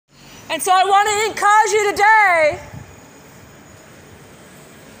And so I want to encourage you today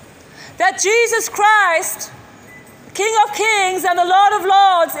that Jesus Christ, King of Kings and the Lord of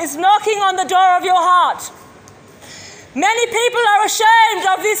Lords, is knocking on the door of your heart. Many people are ashamed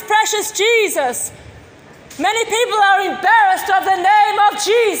of this precious Jesus. Many people are embarrassed of the name of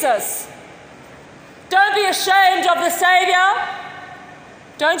Jesus. Don't be ashamed of the Savior.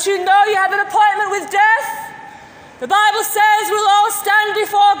 Don't you know you have an appointment with death? The Bible says we'll all stand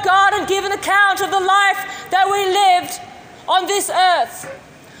before God and give an account of the life that we lived on this earth.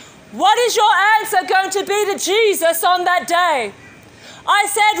 What is your answer going to be to Jesus on that day? I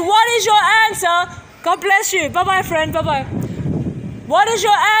said, what is your answer? God bless you. Bye-bye, friend. Bye-bye. What is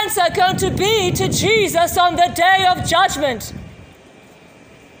your answer going to be to Jesus on the day of judgment?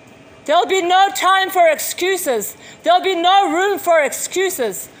 There'll be no time for excuses. There'll be no room for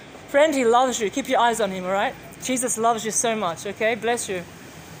excuses. Friend, he loves you. Keep your eyes on him, all right? Jesus loves you so much, okay? Bless you.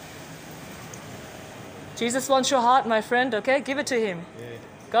 Jesus wants your heart, my friend, okay? Give it to him. Yeah.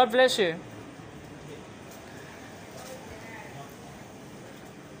 God bless you.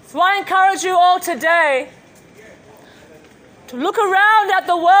 So I encourage you all today to look around at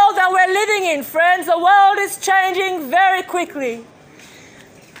the world that we're living in, friends. The world is changing very quickly.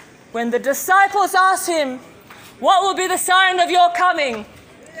 When the disciples asked him, what will be the sign of your coming?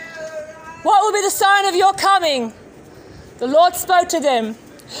 What will be the sign of your coming? The Lord spoke to them,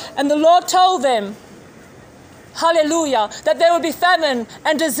 and the Lord told them, hallelujah, that there would be famine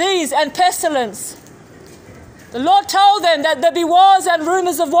and disease and pestilence. The Lord told them that there'd be wars and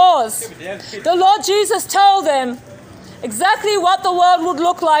rumors of wars. The Lord Jesus told them exactly what the world would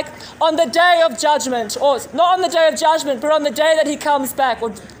look like on the day of judgment, or not on the day of judgment, but on the day that he comes back,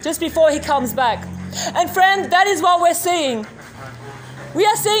 or just before he comes back. And friend, that is what we're seeing. We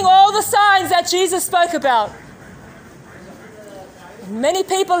are seeing all the signs that Jesus spoke about. Many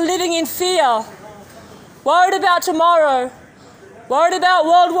people living in fear, worried about tomorrow, worried about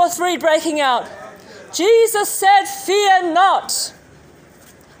World War III breaking out. Jesus said, fear not.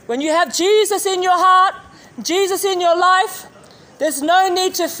 When you have Jesus in your heart, Jesus in your life, there's no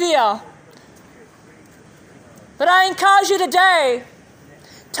need to fear. But I encourage you today,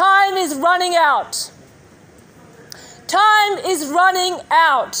 time is running out. Time is running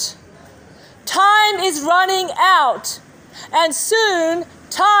out. Time is running out. And soon,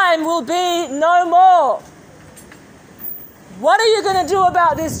 time will be no more. What are you going to do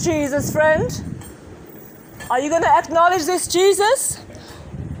about this Jesus, friend? Are you going to acknowledge this Jesus?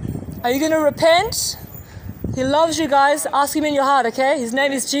 Are you going to repent? He loves you guys. Ask him in your heart, okay? His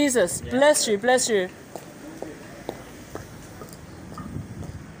name is Jesus. Bless you, bless you.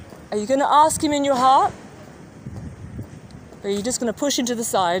 Are you going to ask him in your heart? Or are you just going to push him to the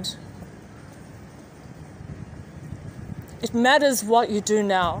side? It matters what you do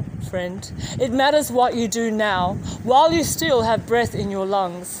now, friend. It matters what you do now, while you still have breath in your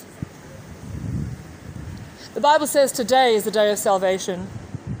lungs. The Bible says today is the day of salvation.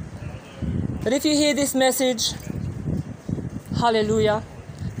 But if you hear this message, hallelujah,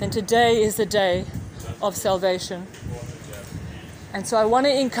 then today is the day of salvation. And so I want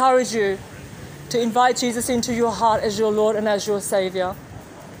to encourage you to invite Jesus into your heart as your Lord and as your Savior.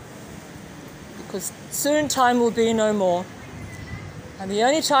 Because soon time will be no more. And the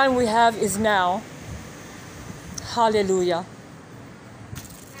only time we have is now. Hallelujah.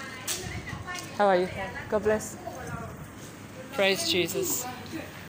 How are you? God bless. Praise Jesus.